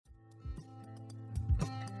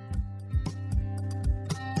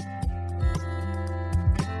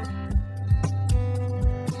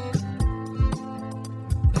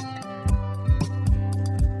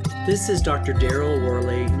This is Dr. Daryl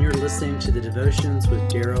Worley, and you're listening to the Devotions with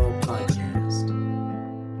Daryl podcast.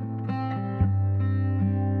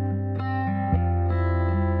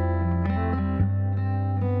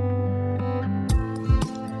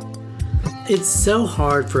 It's so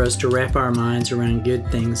hard for us to wrap our minds around good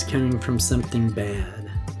things coming from something bad.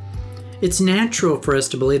 It's natural for us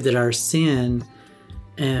to believe that our sin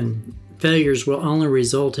and failures will only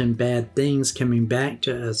result in bad things coming back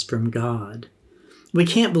to us from God. We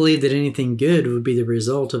can't believe that anything good would be the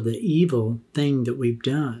result of the evil thing that we've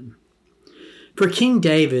done. For King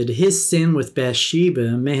David, his sin with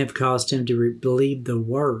Bathsheba may have caused him to believe the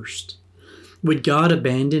worst. Would God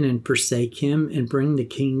abandon and forsake him and bring the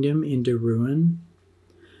kingdom into ruin?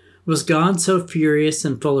 Was God so furious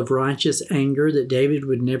and full of righteous anger that David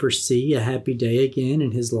would never see a happy day again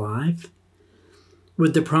in his life?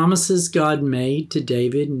 Would the promises God made to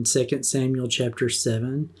David in 2 Samuel chapter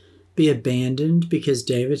 7 be abandoned because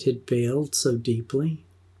David had failed so deeply?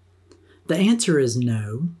 The answer is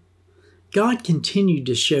no. God continued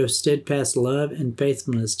to show steadfast love and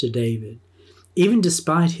faithfulness to David, even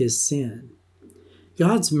despite his sin.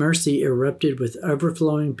 God's mercy erupted with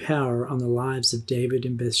overflowing power on the lives of David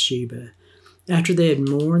and Bathsheba after they had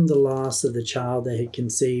mourned the loss of the child they had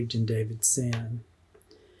conceived in David's sin.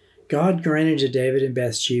 God granted to David and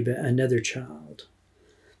Bathsheba another child.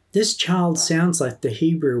 This child sounds like the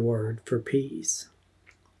Hebrew word for peace.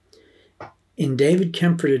 And David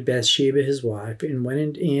comforted Bathsheba his wife, and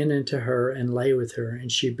went in unto her, and lay with her,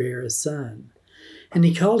 and she bare a son. And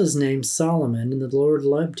he called his name Solomon, and the Lord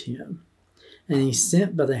loved him. And he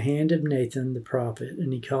sent by the hand of Nathan the prophet,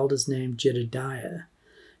 and he called his name Jedediah,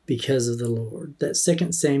 because of the Lord. That's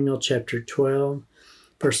 2 Samuel chapter 12,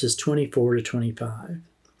 verses 24 to 25.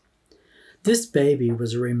 This baby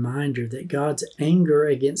was a reminder that God's anger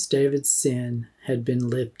against David's sin had been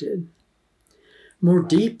lifted. More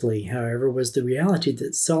deeply, however, was the reality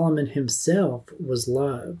that Solomon himself was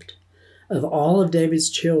loved. Of all of David's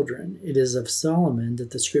children, it is of Solomon that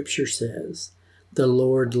the scripture says, "The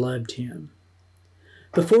Lord loved him."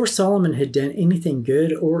 Before Solomon had done anything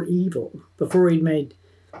good or evil, before he'd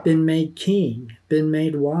been made king, been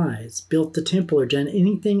made wise, built the temple, or done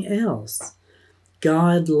anything else,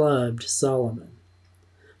 God loved Solomon.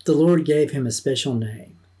 The Lord gave him a special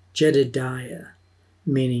name, Jedediah,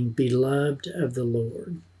 meaning beloved of the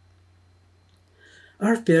Lord.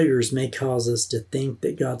 Our failures may cause us to think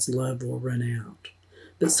that God's love will run out,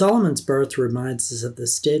 but Solomon's birth reminds us of the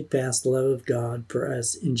steadfast love of God for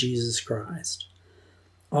us in Jesus Christ.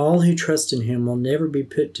 All who trust in him will never be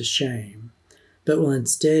put to shame, but will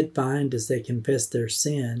instead find, as they confess their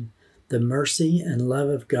sin, the mercy and love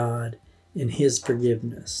of God in his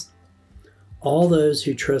forgiveness. All those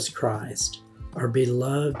who trust Christ are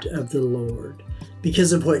beloved of the Lord.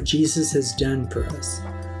 Because of what Jesus has done for us,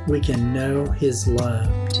 we can know his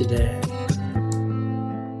love today.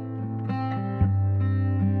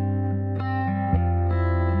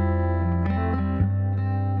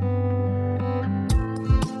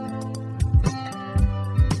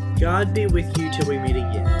 God be with you till we meet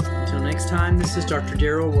again. Until next time, this is Dr.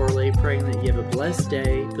 Daryl Worley praying that you have a blessed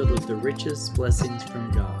day filled with the richest blessings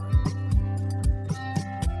from God.